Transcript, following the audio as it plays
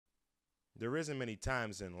There isn't many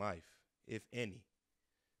times in life, if any,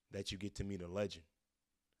 that you get to meet a legend,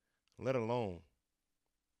 let alone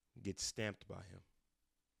get stamped by him.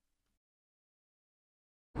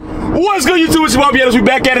 What's good, YouTube? It's your boy Ellis. We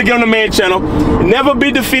back at it again on the main channel. Never Be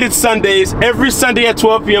Defeated Sundays. Every Sunday at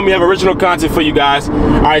 12 p.m. we have original content for you guys.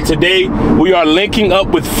 All right, today we are linking up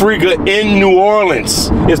with Friga in New Orleans.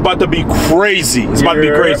 It's about to be crazy. It's about to be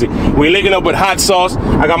crazy. We're linking up with Hot Sauce.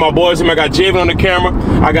 I got my boys here. I got Javen on the camera.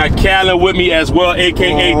 I got Callan with me as well,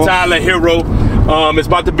 aka Tyler Hero. It's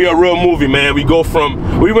about to be a real movie, man. We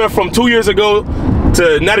went from 2 years ago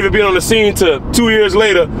to not even being on the scene to 2 years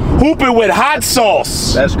later, hooping with Hot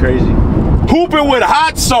Sauce. That's crazy. Hooping with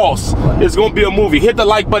Hot Sauce. It's gonna be a movie. Hit the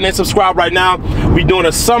like button and subscribe right now. We doing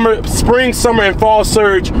a spring, summer, and fall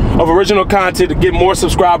surge of original content to get more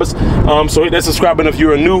subscribers. So hit that subscribe button if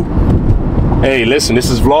you're new. Hey, listen, this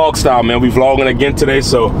is vlog style, man. We vlogging again today,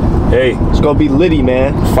 so hey, it's gonna be litty,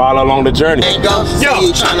 man. Follow along the journey. Yo,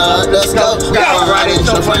 let's go.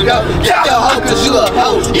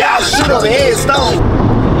 Yeah, shoot up a headstone.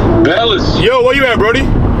 Ellis. Yo, where you at, Brody?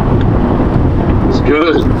 It's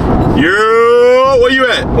good. Yo, where you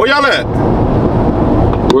at? Where y'all at?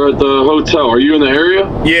 We're at the hotel. Are you in the area?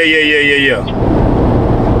 Yeah.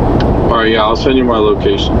 All right, yeah, I'll send you my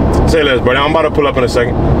location. Say less, buddy. I'm about to pull up in a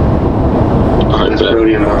second. All right,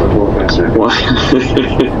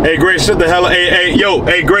 Hey, Grayson, shut the hell up.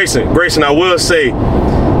 Hey, Grayson, I will say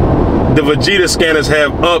the Vegeta scanners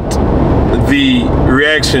have upped the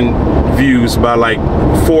reaction views by like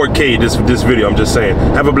 4K this video. I'm just saying.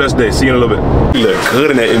 Have a blessed day. See you in a little bit. You look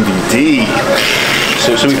good in that NBD.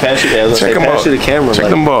 So should we pass you that? Check them out. The camera. Check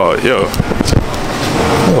them out, yo.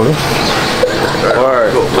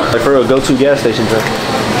 Alright. Like for a go-to gas station drink.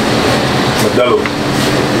 Modelo.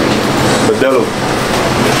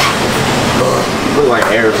 Look like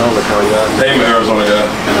Arizona kind of guy. They ain't Arizona guy.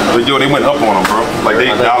 But yo, they went up on them, bro. Like they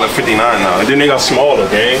 $1.59 now. And then they got smaller,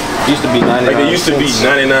 gang. Used to be 99. Like they used to be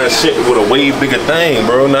 99 cents with a way bigger thing,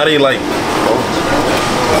 bro. Now they like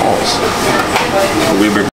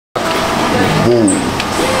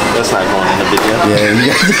That's not going in the video.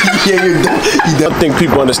 I think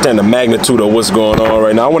people understand the magnitude of what's going on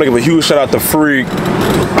right now. I want to give a huge shout out to Friga.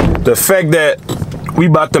 The fact that we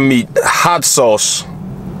about to meet Hot Sauce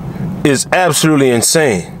is absolutely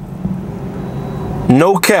insane.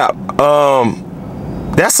 No cap.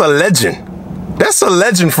 That's a legend. That's a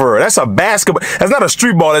legend for her. That's a basketball. That's not a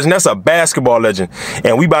street ball legend. That's a basketball legend.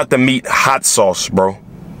 And we about to meet Hot Sauce, bro.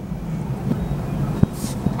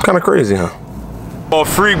 Kind of crazy, huh? Oh,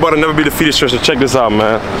 Friga bought a Never Be Defeated shirt, so check this out,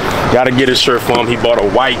 man. Gotta get his shirt for him. He bought a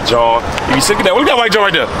white John. If you sick of that, look at that white John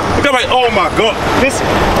right there. Look at that, oh my God.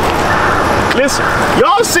 Listen,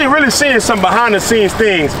 y'all really seeing some behind the scenes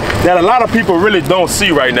things that a lot of people really don't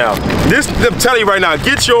see right now. I'm telling you right now,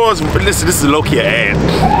 get yours. Listen, this is low-key an ad.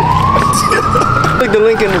 Click the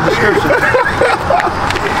link in the description.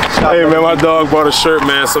 Hey man, my dog bought a shirt,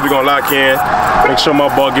 man, so we gonna lock in. Make sure my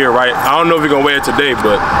ball get right. I don't know if he gonna wear it today,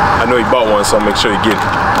 but I know he bought one, so I'll make sure he get it.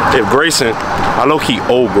 If Grayson, I low-key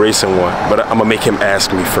owe Grayson one, but I'm gonna make him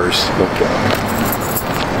ask me first. Okay.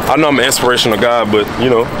 I know I'm an inspirational guy, but you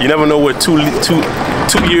know, you never know what two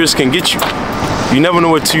years can get you. You never know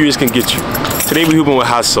what 2 years can get you. Today we hooping with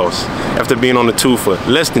Hot Sauce after being on the tour for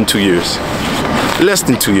less than 2 years. Less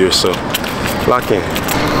than 2 years, so lock in.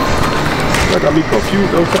 Like I be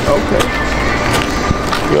confused. Okay.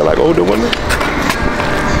 You're like older women?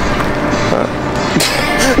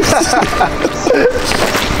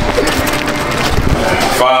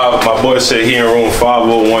 Five. My boy said he in room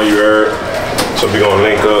 501. You heard? So we gonna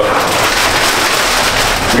link up.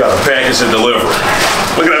 We got a package to deliver.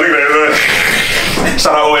 Look at that,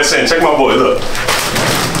 Shout out OSN. Check my boy, look.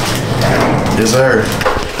 Yes, sir.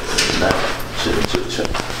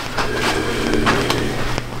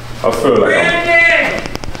 I feel like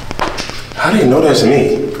how do you know that's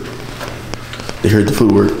me? They heard the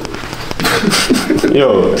footwork.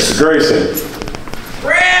 Yo, Grayson.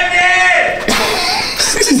 Brandon!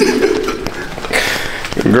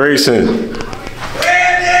 Grayson.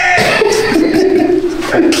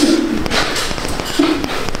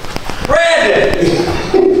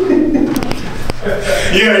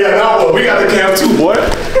 Yeah, now we got the cam too, boy.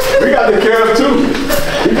 We got the cam too,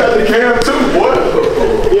 boy.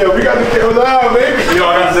 Yeah, we got the cam now, baby. Yo, I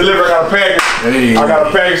got to deliver, I got a package. Hey. I got a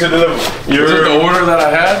package to deliver. Was it the order that I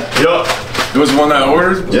had? Yup. It was the one that I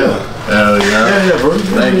ordered? Yeah. Hell yeah. Yeah, bro.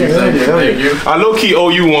 Thank you. I low-key owe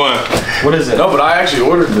you one. What is it? No, but I actually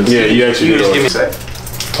ordered this. Yeah, you actually did. Give me a sec.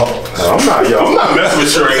 Oh, I'm not messing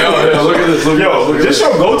with you right now. Look at this. Yo, this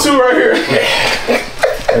your go-to right here?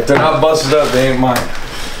 If they're not busted up, they ain't mine.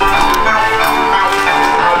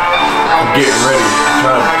 getting ready. I'm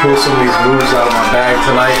trying to pull some of these moves out of my bag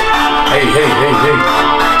tonight. Hey.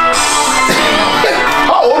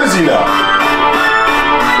 How old is he now?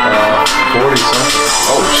 40 something.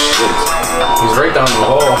 Oh shit. He's right down the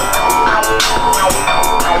hall.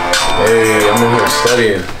 Hey, I'm in here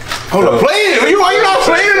studying. Hold up, playing. Why you not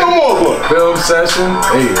playing no more? Film session.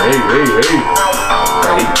 Hey.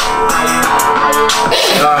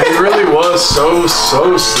 Nah, he really was so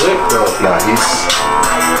slick though. Nah,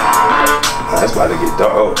 that's about to get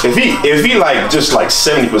dark. If he like just like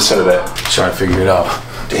 70% of that. Trying to figure it out.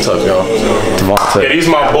 What's up, y'all? Yeah, these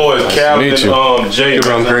my boys, Cal and Jay.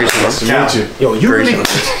 Nice to meet you. Yo, you really?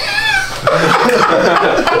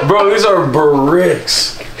 Bro, these are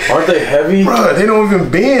bricks. Aren't they heavy? Bro, they don't even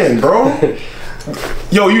bend, bro.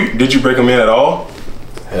 Yo, did you break them in at all?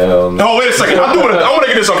 Hell no. Oh, wait a second. I want to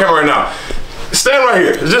get this on camera right now. Stand right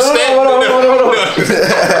here. Just stand. Hold on.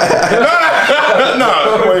 No,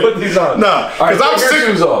 wait. Put these on. Nah, because I'm sick. Take your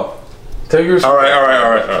shoes off. Take your shoes off. All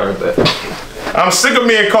right. I'm sick of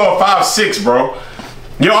being called 5'6", bro.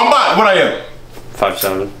 Yo, I'm about, what I am?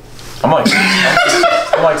 5'7". I'm like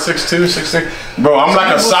 6'2", 6'3". Bro, I'm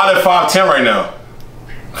like a solid 5'10" right now.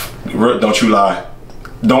 Don't you lie.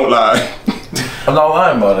 Don't lie. I'm not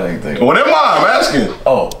lying about anything. What am I? I'm asking.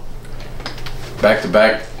 Oh. Back to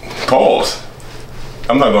back. Pause.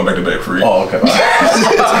 I'm not going back to back for you. Oh, okay.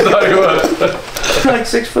 You're like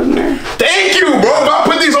 6 foot in there. Thank you, bro. If I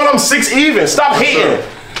put these on, I'm 6 even. Stop hating.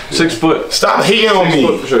 6 foot. Stop hating on me.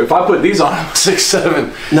 For sure. If I put these on, I'm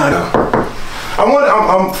 6'7". No.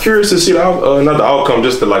 I'm curious to see not the outcome,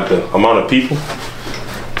 just the amount of people.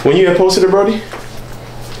 When you had posted it, Brody?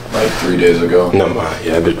 Like 3 days ago. No,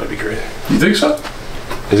 yeah, that bitch might be crazy. You think so?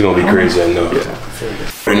 It's gonna be crazy, I know. Yeah.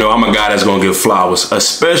 You know, I'm a guy that's gonna give flowers,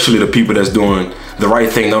 especially the people that's doing the right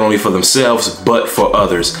thing, not only for themselves, but for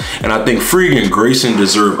others. And I think Friga and Grayson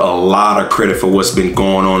deserve a lot of credit for what's been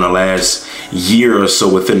going on the last year or so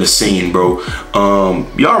within the scene, bro.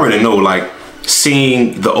 You already know, like,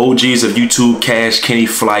 seeing the OGs of YouTube, Cash, Kenny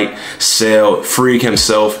Flight, Cell, Friga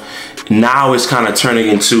himself, now it's kind of turning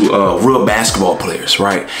into real basketball players,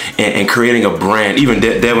 right? And creating a brand, even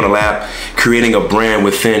Devin the Lab, creating a brand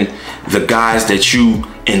within the guys that you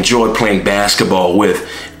enjoy playing basketball with.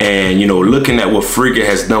 And, you know, looking at what Friga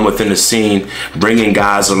has done within the scene, bringing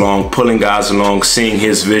guys along, pulling guys along, seeing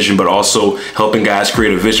his vision, but also helping guys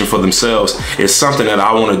create a vision for themselves is something that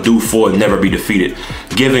I want to do for Never Be Defeated.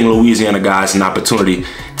 Giving Louisiana guys an opportunity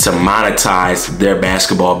to monetize their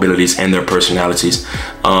basketball abilities and their personalities.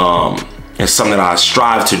 It's something that I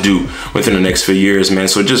strive to do within the next few years, man.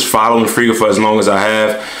 So just following Friga for as long as I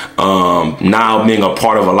have, now being a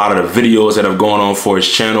part of a lot of the videos that have gone on for his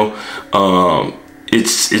channel,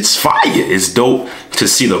 it's fire. It's dope to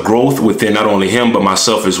see the growth within not only him, but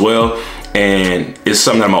myself as well. And it's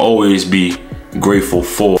something I'm gonna always be grateful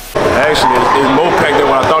for. Actually, it's more packed than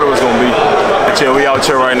what I thought it was gonna be. Chill, we out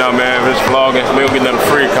here right now, man. We're just vlogging. We don't get none of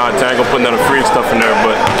free content. I ain't gonna put none of free stuff in there,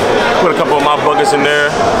 but put a couple of my buckets in there.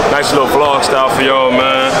 Nice little vlog style for y'all,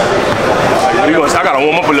 man. I gotta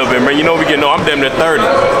warm up a little bit, man. You know we getting I'm damn near 30.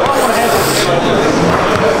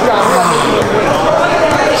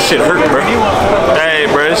 Shit hurt, bro. Hey,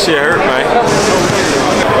 bro, this shit hurt, man.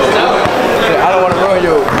 I don't want to ruin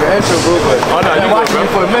your intro, bro, but I've been watching you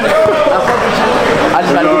for a minute. I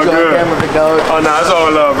just got to get you on camera, big dog. Oh, no, it's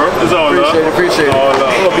all love, bro. It's all love. Appreciate it. All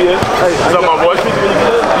love. Hey, what's up, my boy?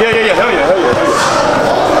 Yeah. Hell yeah.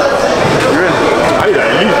 I need to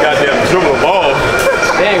at least goddamn dribble a ball.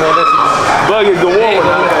 They ain't gonna let you. Bug is the one.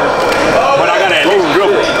 But I gotta at least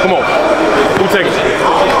dribble. Come on. Who taking it?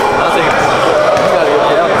 I'll take it.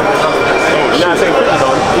 You gotta get out. Oh, shit.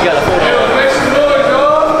 You gotta put it.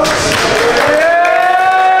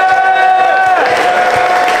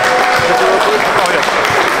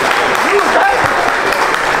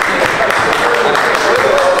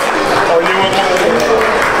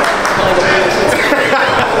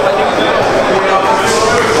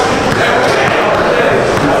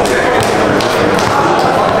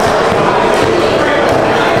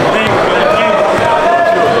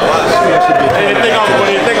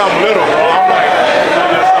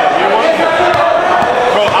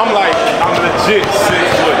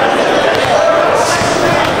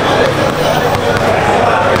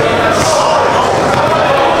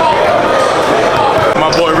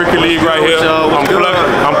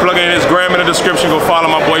 Description, go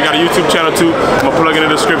follow my boy. He got a YouTube channel too. I'm gonna plug in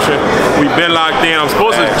the description. We've been locked in. I'm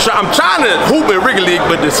trying to hoop in Ricky League,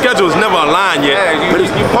 but the schedule is never aligned yet.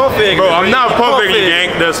 You pump it, bro. I'm not pump Ricky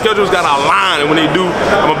gang. The schedule's got to align, and when they do,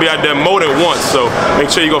 I'm gonna be out there more than once. So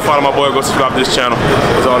make sure you go follow my boy. Go subscribe to this channel.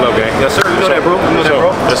 It's all up, gang. Yes, sir. You know that, bro.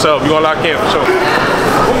 Yes, sir. You gonna lock in for sure.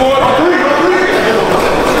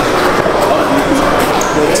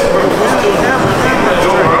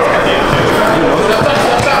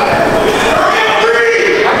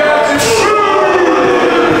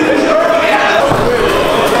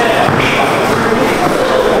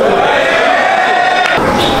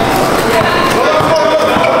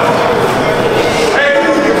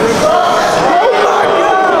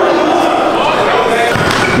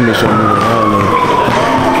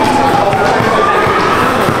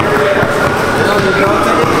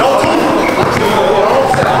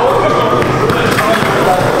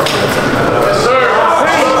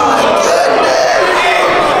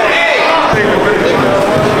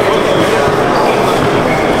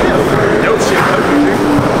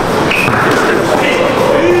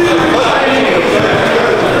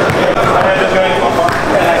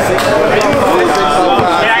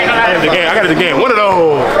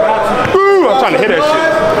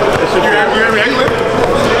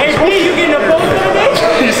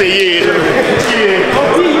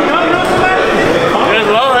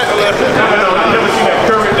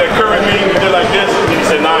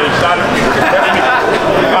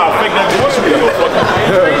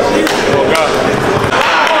 Oh, God.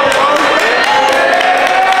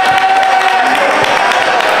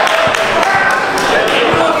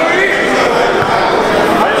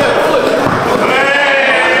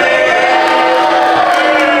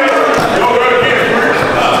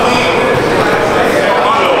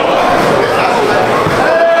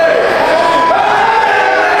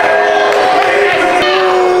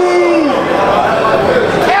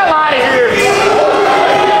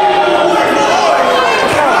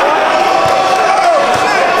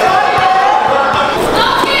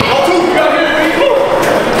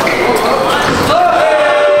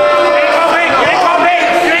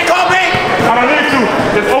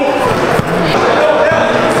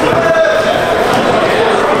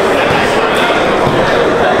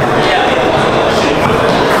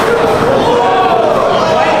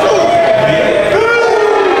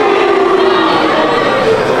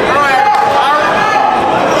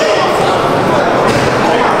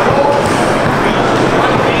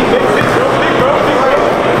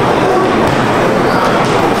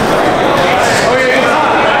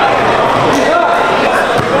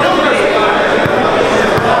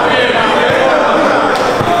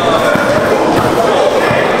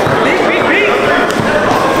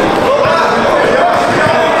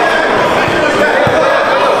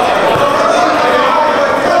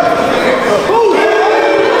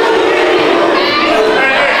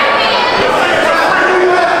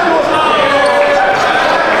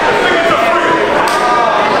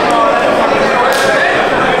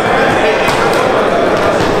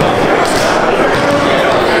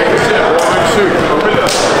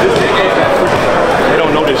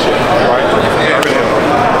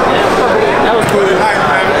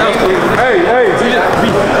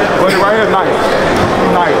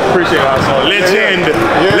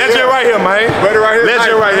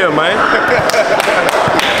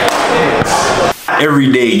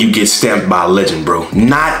 Every day you get stamped by a legend, bro.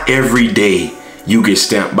 Not every day you get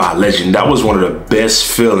stamped by a legend. That was one of the best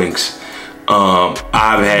feelings I've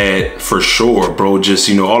had for sure, bro. Just,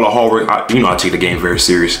 you know, all the hard work. I take the game very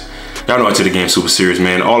serious. Y'all know I take the game super serious,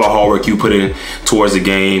 man. All the hard work you put in towards the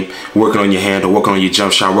game, working on your handle, working on your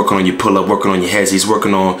jump shot, working on your pull up, working on your heads,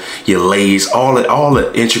 working on your lays, all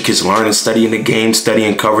the intricacies, learning, studying the game,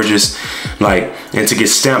 studying coverages, like, and to get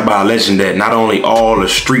stamped by a legend that not only all the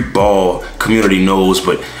street ball community knows,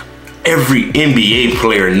 but every NBA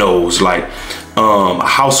player knows, like a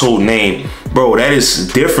household name, bro. That is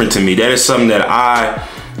different to me. That is something that I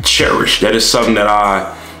cherish. That is something that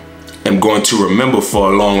I am going to remember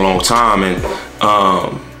for a long time, and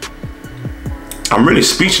I'm really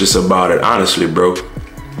speechless about it, honestly, bro.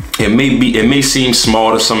 It may seem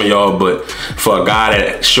small to some of y'all, but for a guy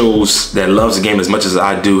that loves the game as much as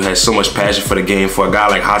I do, has so much passion for the game, for a guy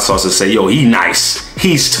like Hot Sauce to say, yo, he nice,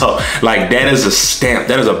 he's tough, like, that is a stamp,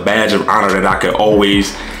 that is a badge of honor that I can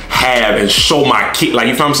always have and show my kid, like,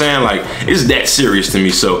 you know what I'm saying? Like, it's that serious to me.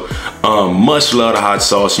 So much love to Hot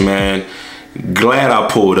Sauce, man. Glad I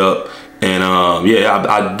pulled up, and yeah,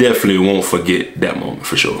 I definitely won't forget that moment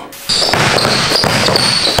for sure.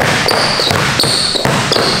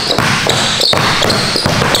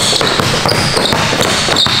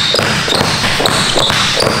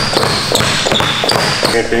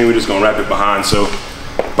 Same thing, we're just gonna wrap it behind, so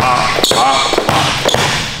pop, pop, pop.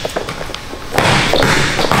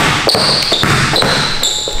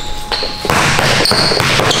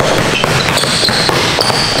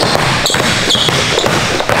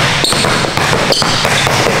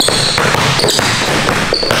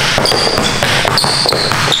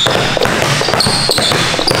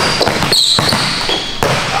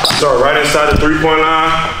 Start right inside the three-point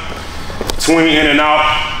line, swing in and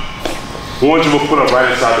out. One dribble put up right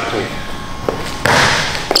inside the paint.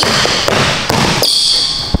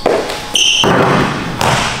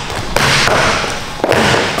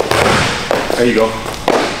 There you go.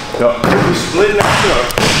 Yup. You splitting that up.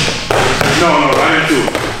 No, right into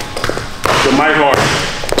it. The mic hard.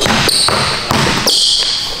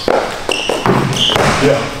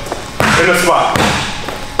 Yeah. In the spot.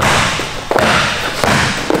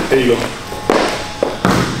 There you go.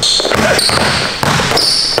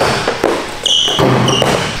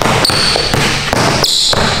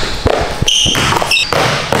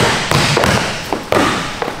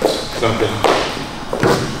 Something.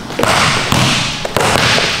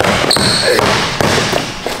 Hey.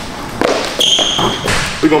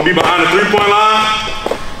 We're gonna be behind the three-point line.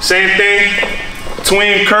 Same thing.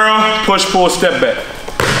 Tween, curl, push, pull, step back.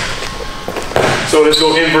 So let's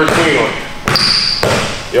go invert tween on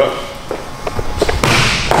you. Yup.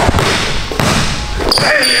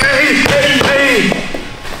 Hey.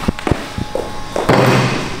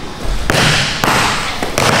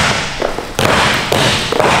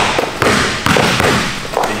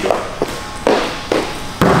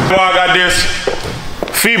 got this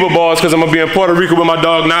feeble balls because I'm gonna be in Puerto Rico with my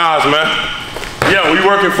dog Nas, man. Yeah, we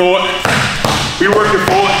working for it. We working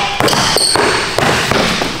for it.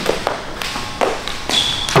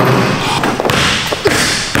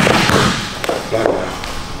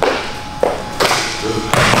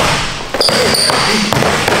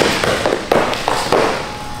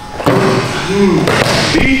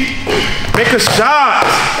 B, make a shot.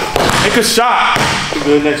 Make a shot.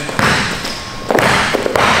 Good next.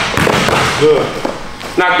 Good.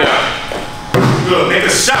 Knock down. Good. Make a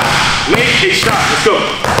shot. Make a shot. Let's go.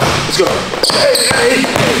 Let's go. Hey, hey,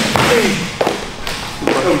 hey, hey.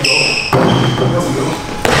 There we go. There we go.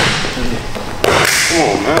 Come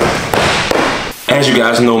on, man. As you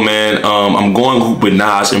guys know, man, I'm going hoop with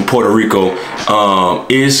Nas in Puerto Rico.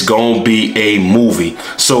 It's gonna be a movie.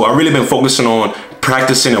 So I really been focusing on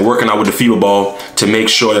practicing and working out with the FIBA ball to make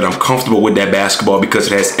sure that I'm comfortable with that basketball because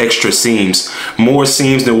it has extra seams, more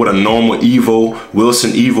seams than what a normal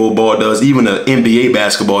Wilson Evo ball does, even an NBA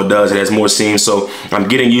basketball does. It has more seams, so I'm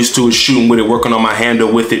getting used to it, shooting with it, working on my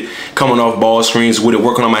handle with it, coming off ball screens with it,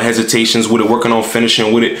 working on my hesitations with it, working on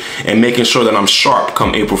finishing with it, and making sure that I'm sharp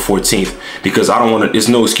come April 14th because I don't want to, there's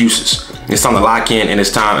no excuses. It's time to lock in and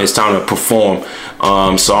it's time to perform.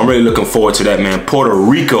 So I'm really looking forward to that, man. Puerto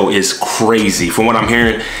Rico is crazy. From what I'm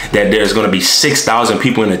hearing, that there's going to be 6,000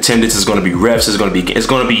 people in attendance. It's going to be refs. It's going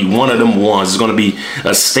to be one of them ones. It's going to be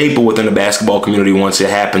a staple within the basketball community once it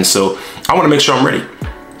happens. So I want to make sure I'm ready.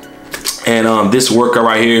 And this workout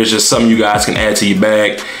right here is just something you guys can add to your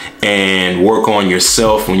bag and work on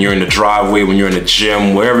yourself when you're in the driveway, when you're in the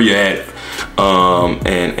gym, wherever you're at.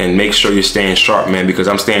 And make sure you're staying sharp, man, because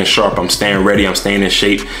I'm staying sharp, I'm staying ready, I'm staying in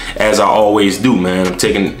shape as I always do, man. I'm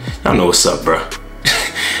taking, y'all know what's up, bro.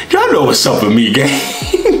 Y'all know what's up with me, gang.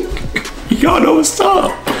 Y'all know what's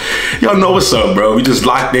up. Y'all know what's up, bro. We just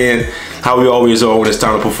locked in how we always are when it's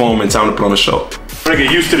time to perform and time to put on a show. I'm gonna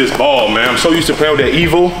get used to this ball, man. I'm so used to playing with that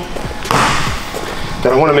Evo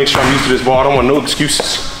that I wanna make sure I'm used to this ball. I don't want no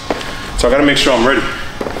excuses. So I gotta make sure I'm ready.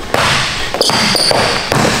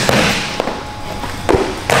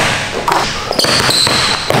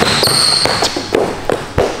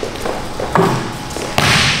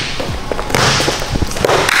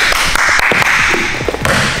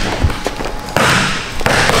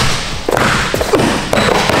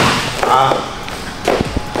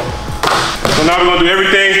 So now we're gonna do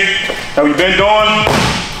everything that we've been doing,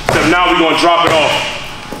 except now we're gonna drop it off.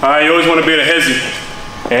 All right, you always wanna be at a hezzy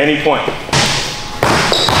at any point.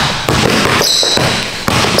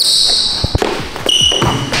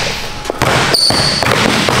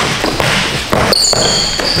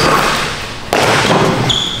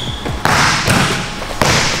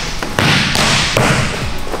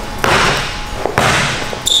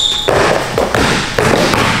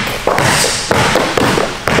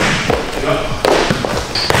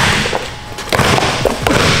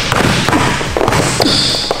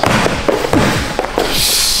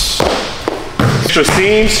 Extra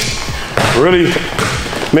seams really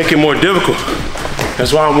make it more difficult.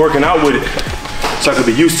 That's why I'm working out with it, so I can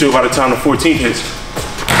be used to it by the time the 14th hits.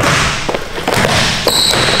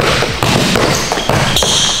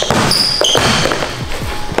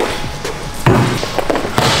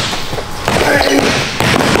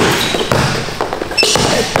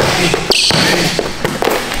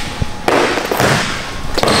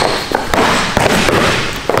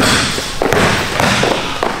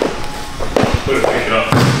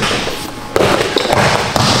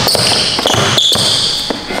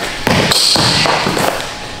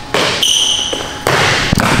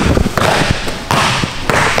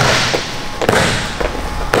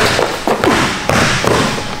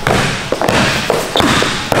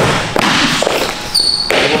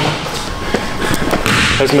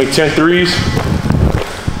 Let's make 10 threes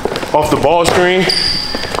off the ball screen,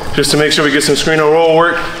 just to make sure we get some screen and roll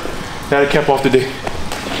work. That'll cap off the day.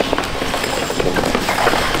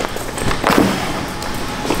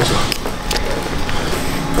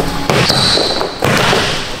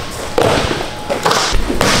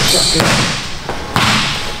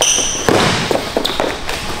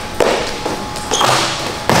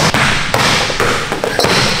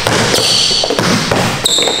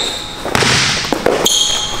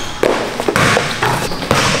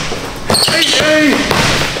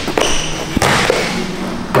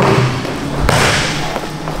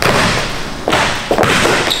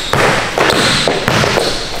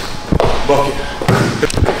 Bucket.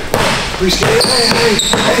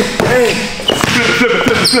 Hey. Flip it.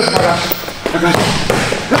 I got you.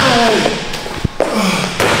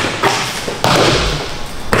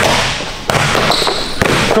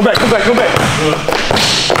 Come back.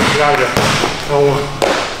 Get out of there.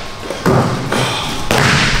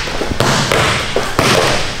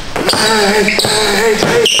 Hey.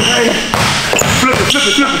 Flip it.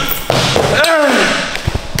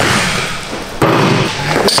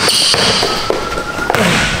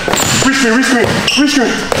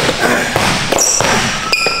 Rescreen.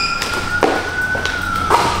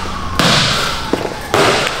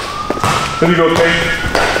 There we go, Kate.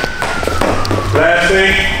 Last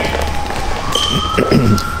thing.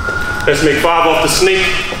 Let's make 5 off the snake.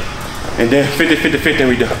 And then 50, and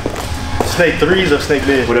we done. Snake 3s or snake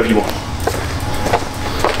bed? Whatever you want.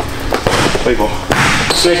 There you go.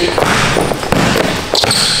 Shake it.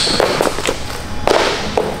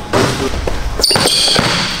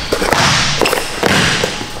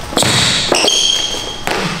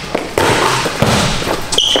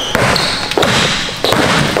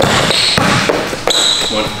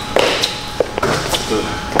 One.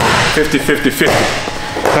 50.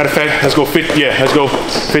 Matter of fact, let's go 50. Yeah, let's go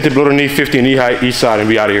 50 below the knee, 50 knee height each side, and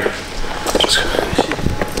be out of here.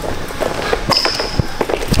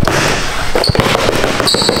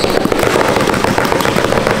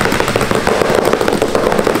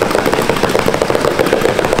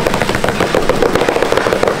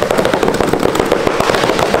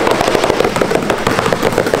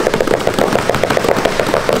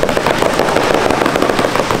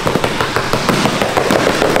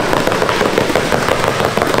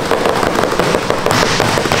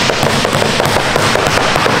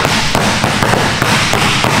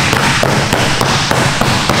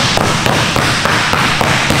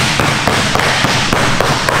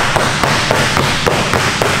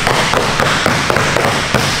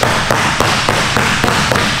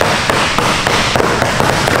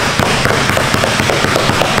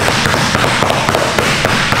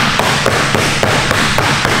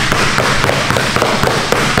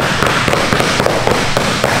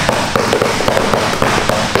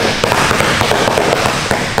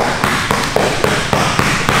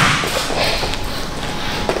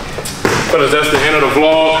 Fellas, that's the end of the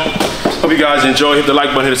vlog. Hope you guys enjoy. Hit the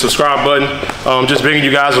like button, hit the subscribe button. Just bringing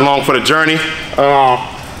you guys along for the journey.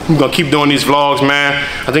 I'm gonna keep doing these vlogs, man.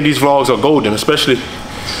 I think these vlogs are golden, especially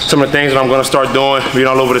some of the things that I'm gonna start doing, being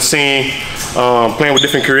all over the scene, playing with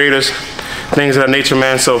different creators, things of that nature,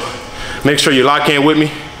 man. So make sure you lock in with me.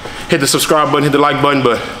 Hit the subscribe button, hit the like button,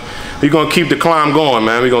 but we're gonna keep the climb going,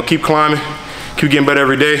 man. We're gonna keep climbing, keep getting better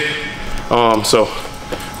every day. So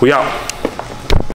we out.